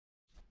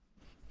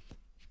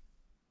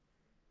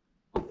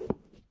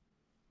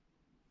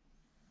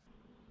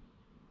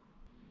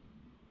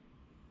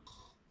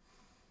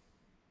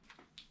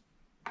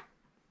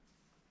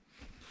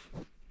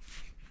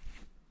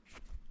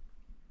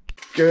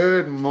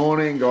Good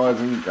morning, guys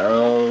and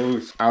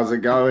girls. How's it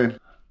going?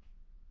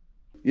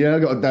 Yeah, I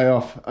got a day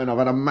off and I've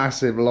had a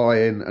massive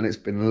lie-in and it's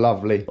been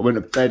lovely. I went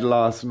to bed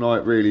last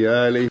night really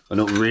early. Well,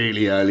 not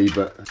really early,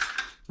 but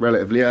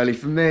relatively early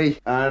for me.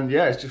 And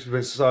yeah, it's just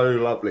been so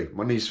lovely.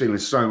 My knee's feeling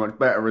so much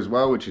better as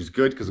well, which is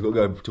good because I've got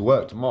to go to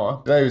work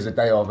tomorrow. Today was a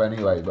day off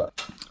anyway, but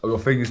I've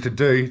got things to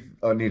do.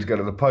 I need to go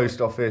to the post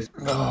office.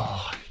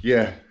 Oh,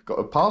 yeah, got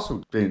a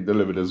parcel being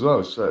delivered as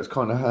well, so it's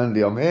kind of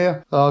handy I'm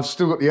here. I've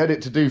still got the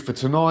edit to do for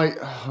tonight.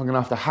 I'm gonna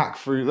have to hack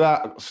through that.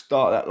 I've got to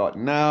start that like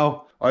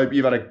now. I hope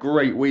you've had a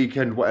great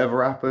weekend,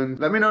 whatever happened.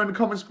 Let me know in the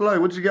comments below.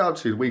 What did you get up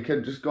to the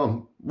weekend just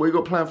gone? What you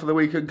got planned for the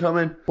weekend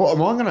coming? What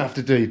am I gonna have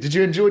to do? Did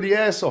you enjoy the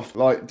airsoft?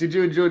 Like, did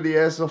you enjoy the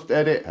airsoft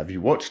edit? Have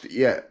you watched it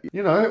yet?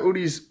 You know, all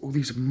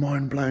these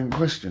mind-blowing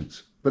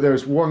questions. But there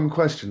is one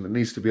question that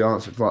needs to be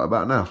answered right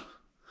about now.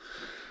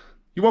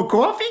 You want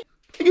coffee?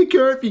 I get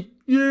coffee.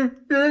 Yeah,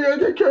 I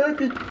get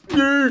coffee.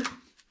 Yeah.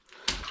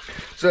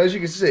 So as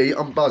you can see,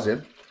 I'm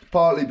buzzing.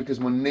 Partly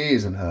because my knee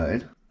isn't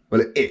hurting.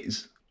 Well, it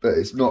is, but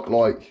it's not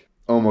like,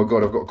 oh my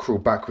God, I've got to crawl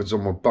backwards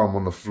on my bum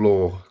on the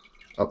floor,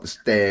 up the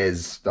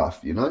stairs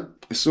stuff, you know?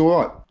 It's all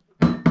right.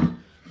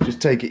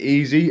 Just take it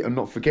easy and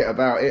not forget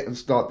about it and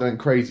start doing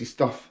crazy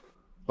stuff.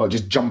 Like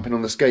just jumping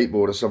on the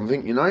skateboard or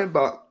something, you know?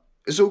 But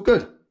it's all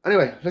good.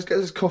 Anyway, let's get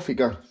this coffee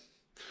going.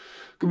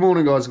 Good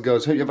morning, guys and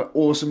girls. Hope you have an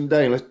awesome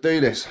day. Let's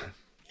do this.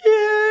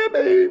 Yeah,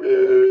 baby.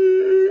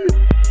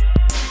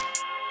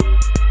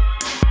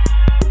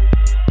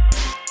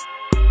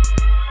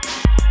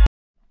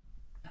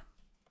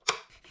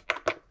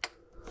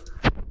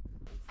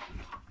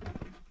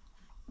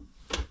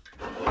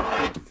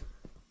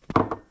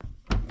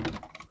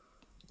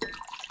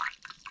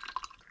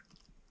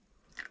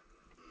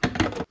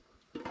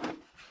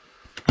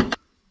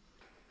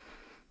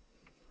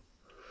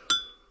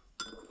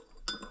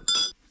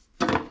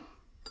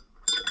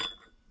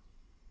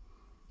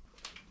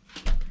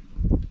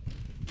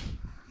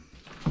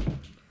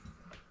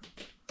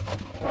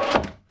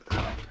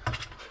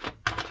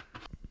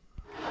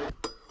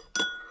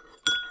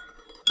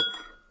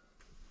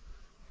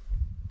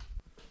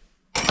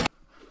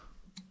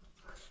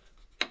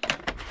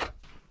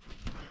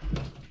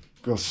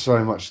 Got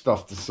so much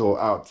stuff to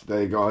sort out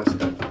today, guys.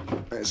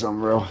 It's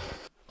unreal.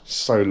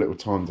 So little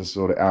time to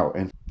sort it out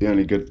in. The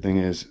only good thing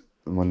is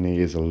my knee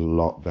is a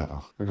lot better.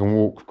 I can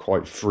walk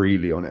quite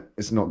freely on it.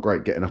 It's not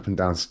great getting up and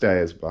down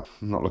stairs, but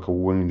I'm not like a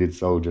wounded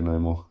soldier no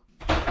more.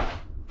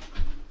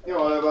 You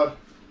all right, bud?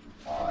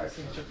 Oh, I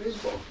think it's a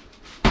baseball.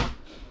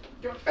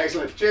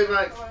 Excellent. Cheers,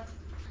 mate.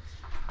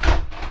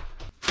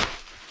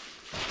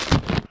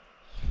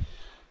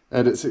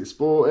 Edit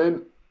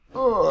exporting.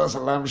 Oh, that's a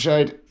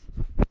lampshade.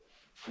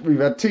 We've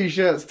had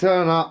t-shirts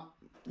turn up.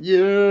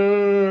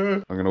 Yeah.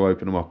 I'm going to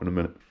open them up in a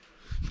minute.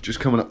 Just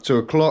coming up 2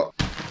 o'clock.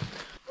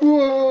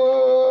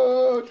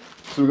 What?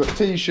 So we've got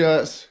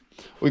t-shirts.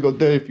 All you got to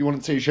do, if you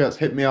want t-shirts,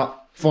 hit me up.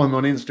 Find me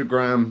on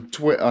Instagram,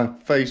 Twitter,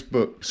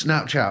 Facebook,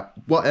 Snapchat,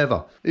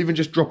 whatever. Even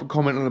just drop a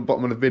comment on the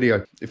bottom of the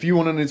video. If you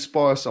want an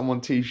Inspire Someone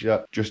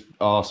t-shirt, just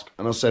ask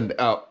and I'll send it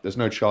out. There's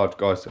no charge,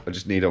 guys. I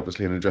just need,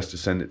 obviously, an address to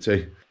send it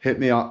to. Hit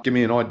me up. Give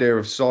me an idea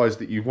of size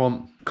that you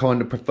want. Kind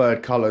of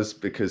preferred colours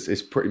because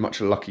it's pretty much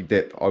a lucky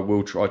dip. I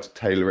will try to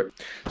tailor it.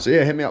 So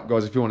yeah, hit me up,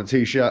 guys, if you want a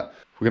t-shirt.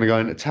 We're going to go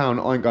into town.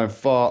 I ain't going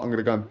far. I'm going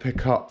to go and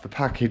pick up the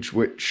package,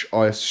 which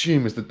I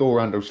assume is the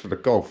door handles for the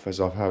Golf, as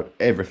I've had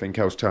everything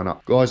else turn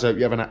up. Guys, I hope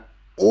you're having an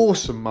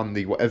awesome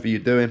Monday, whatever you're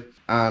doing.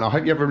 And I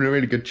hope you're having a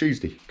really good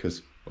Tuesday,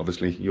 because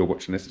obviously you're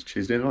watching this, it's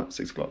Tuesday night,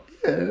 6 o'clock.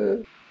 Yeah.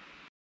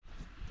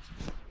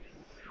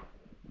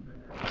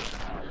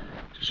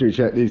 Should we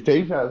check these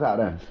t-shirts out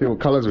then? See what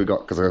colours we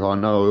got, because I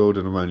know I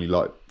ordered them only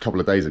like a couple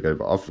of days ago,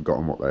 but I've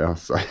forgotten what they are,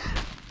 so.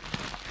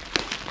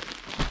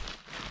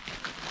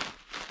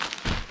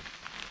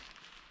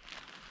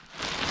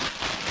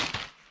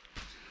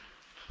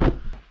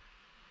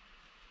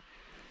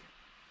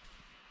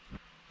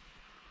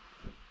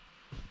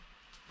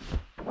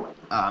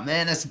 Ah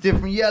man, that's a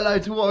different yellow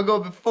to what I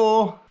got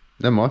before.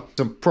 Never mind.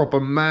 Some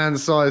proper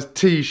man-sized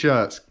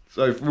t-shirts.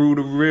 So for all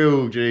the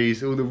real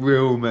G's, all the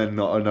real men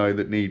that I know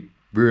that need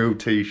real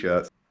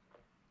t-shirts.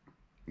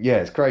 Yeah,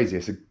 it's crazy.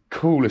 It's the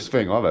coolest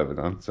thing I've ever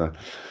done. So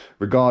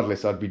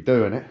regardless, I'd be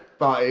doing it.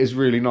 But it is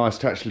really nice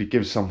to actually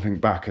give something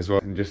back as well.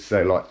 And just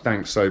say like,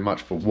 thanks so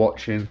much for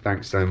watching.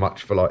 Thanks so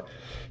much for like,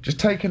 just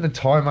taking the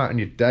time out in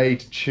your day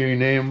to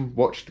tune in,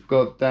 watch the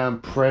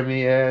goddamn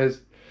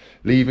premieres.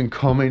 Leaving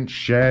comments,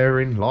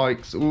 sharing,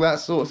 likes, all that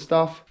sort of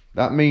stuff.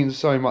 That means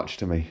so much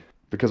to me.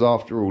 Because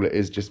after all, it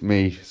is just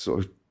me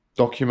sort of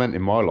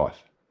documenting my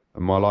life.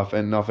 And my life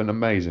ain't nothing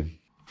amazing.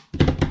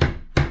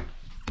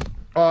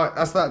 Alright,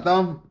 that's that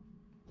done.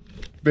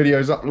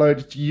 Video's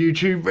uploaded to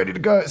YouTube, ready to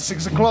go at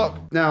 6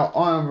 o'clock. Now,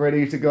 I am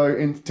ready to go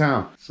into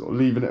town. Sort of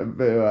leaving it a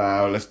bit,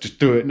 let's just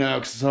do it now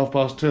because it's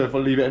 2:30. If I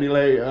leave it any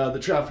later, the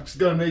traffic's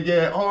gonna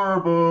get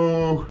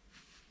horrible.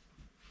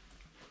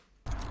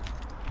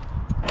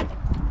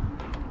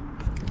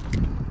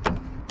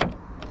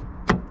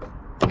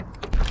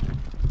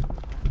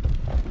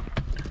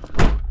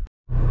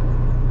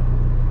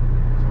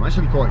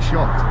 actually quite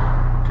shocked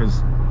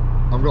because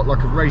I've got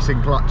like a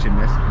racing clutch in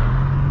this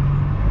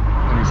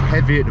and it's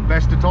heavy at the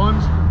best of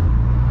times.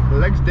 The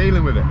leg's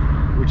dealing with it,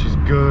 which is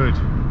good,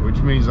 which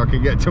means I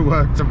can get to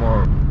work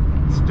tomorrow.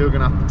 Still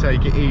gonna have to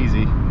take it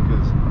easy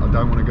because I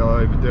don't want to go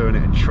overdoing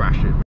it and trash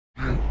it.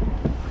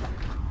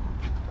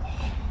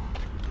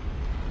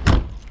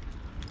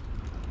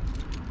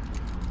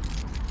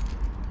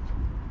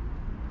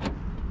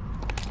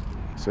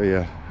 So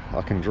yeah,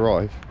 I can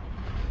drive,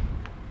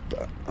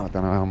 but I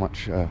don't know how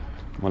much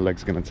my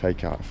leg's going to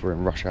take out if we're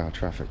in rush hour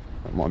traffic.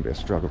 It might be a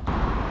struggle.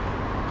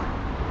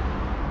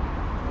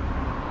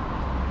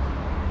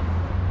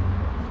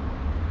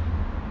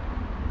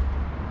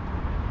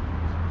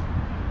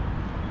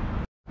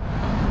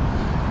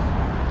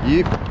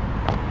 Yep,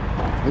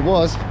 it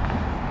was.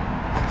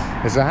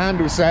 There's a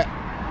handle set.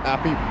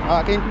 Happy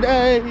parking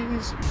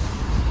days.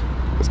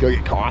 Let's go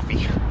get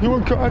coffee. You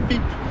want coffee?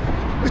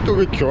 Let's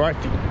go get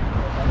coffee.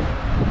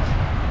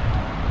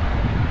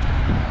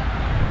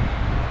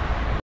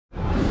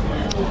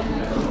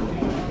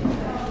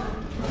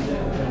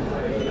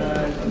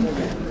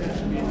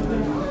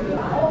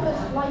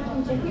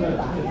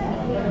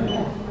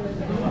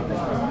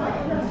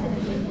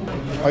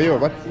 Are you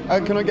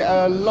alright? Can I get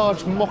a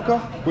large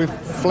mocha with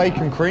flake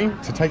and cream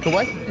to take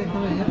away?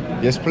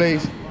 Yes,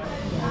 please.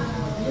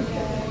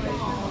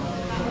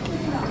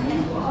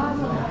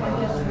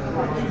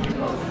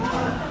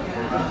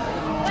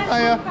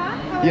 Hiya.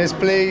 Yes,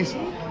 please.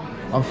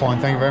 I'm fine,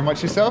 thank you very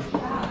much. Yourself?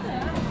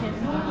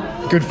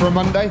 Good for a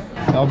Monday?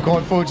 I'm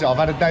quite fortunate. I've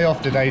had a day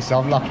off today, so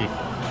I'm lucky.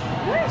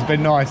 It's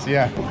been nice,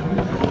 yeah.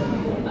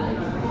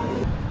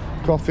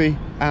 Coffee,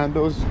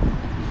 handles,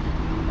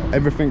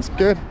 everything's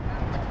good.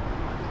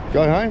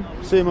 Go home,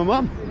 see my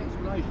mum.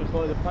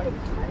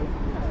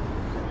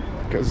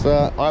 Because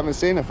I haven't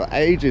seen her for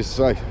ages,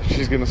 so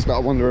she's going to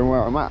start wondering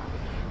where I'm at.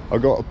 I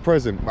got a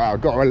present. Well, I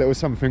got her a little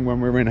something when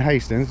we were in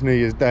Hastings, New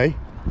Year's Day.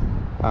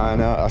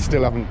 And I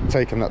still haven't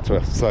taken that to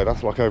her, so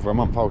that's like over a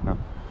month old now.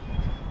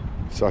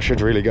 So I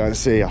should really go and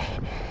see her.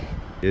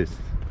 Yes,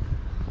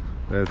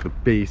 there's the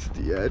beast.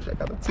 Yeah, check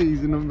out the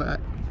teasing on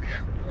that.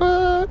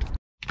 What?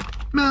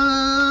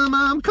 Mum,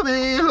 I'm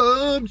coming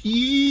home to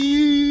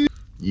you.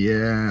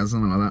 Yeah,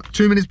 something like that.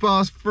 2 minutes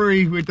past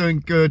 3, we're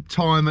doing good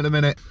time at the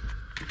minute.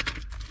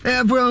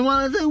 Everyone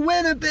wants a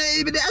winner,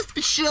 baby, that's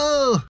for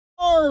sure.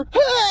 Here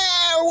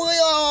we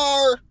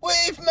are,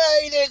 we've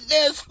made it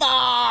this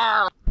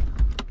far.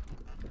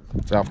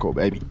 South Court,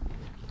 baby.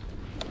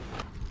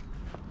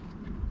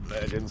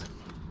 Legends.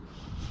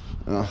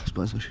 Oh, I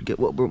suppose I should get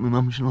what brought my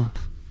mum, shouldn't I?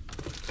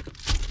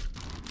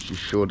 She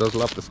sure does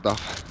love the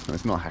stuff.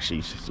 It's not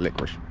hashish, it's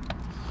licorice.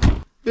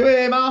 You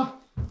here, Ma?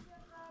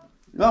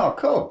 Oh,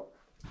 cool.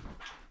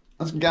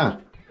 How's it going?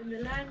 In the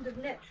land of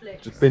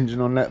Netflix. Just binging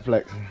on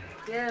Netflix.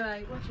 Yeah,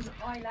 mate, watching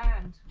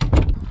Island.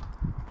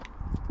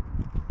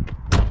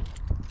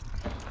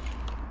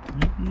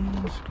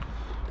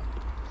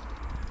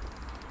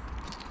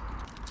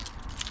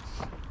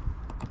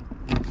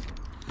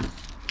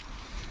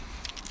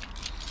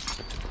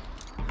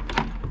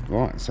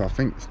 Right, so I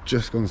think it's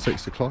just gone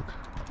 6 o'clock.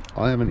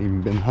 I haven't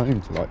even been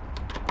home to like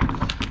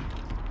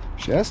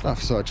share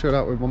stuff, so I chilled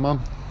out with my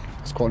mum.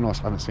 It's quite nice.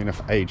 I haven't seen her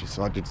for ages,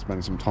 so I did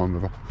spend some time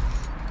with her.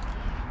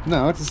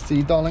 Now I just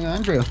see darling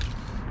Andrea.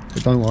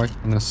 But don't worry,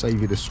 I'm going to save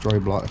you the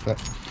strobe light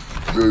effect.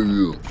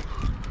 No,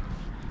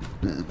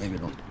 maybe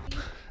not.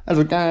 How's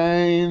it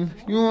going?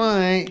 You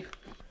alright?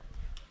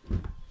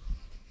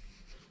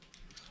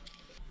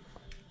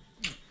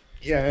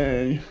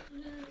 Yay.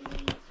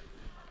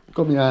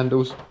 Got me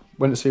handles.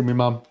 Went to see my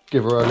mum.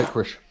 Give her a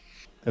licorice.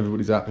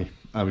 Everybody's happy.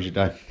 How was your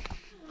day?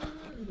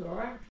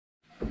 Alright.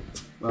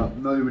 Well,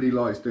 nobody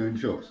likes doing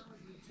chores.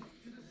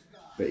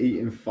 But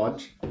eating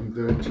fudge and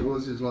doing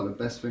chores is like the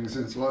best thing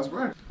since sliced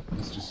bread.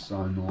 It's just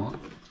so annoying.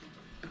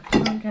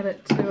 Can't get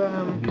it to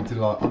You need to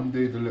like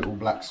undo the little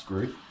black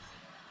screw.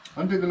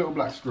 Undo the little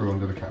black screw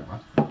under the camera.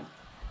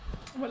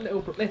 What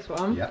little this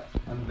one? Yep,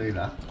 undo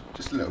that.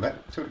 Just a little bit.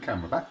 Tilt the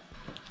camera back.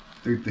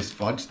 Do this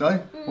fudge though.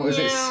 What is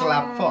it?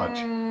 Slab fudge?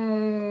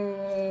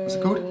 What's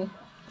it called?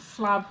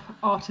 Slab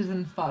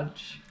artisan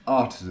fudge.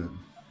 Artisan.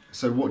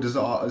 So what does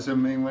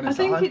artisan mean when it's I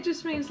think at home? it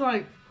just means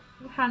like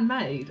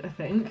handmade, I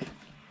think.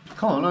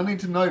 Come on, I need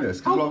to know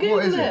this. I'll Like, Google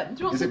what is it. Do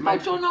you want Is some made-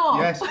 fudge or not?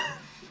 Yes.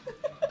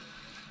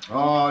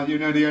 Oh, you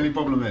know the only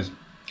problem is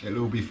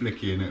it'll all be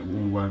flicky and it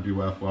all won't be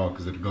worthwhile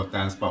because of the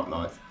goddamn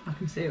spotlights. I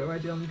can see it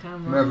already on the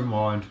camera. Never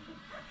mind.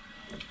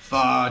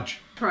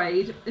 Fudge.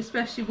 Trade,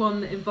 especially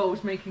one that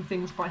involves making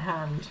things by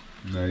hand.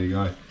 There you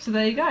go. So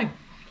there you go.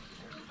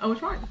 I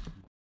was right.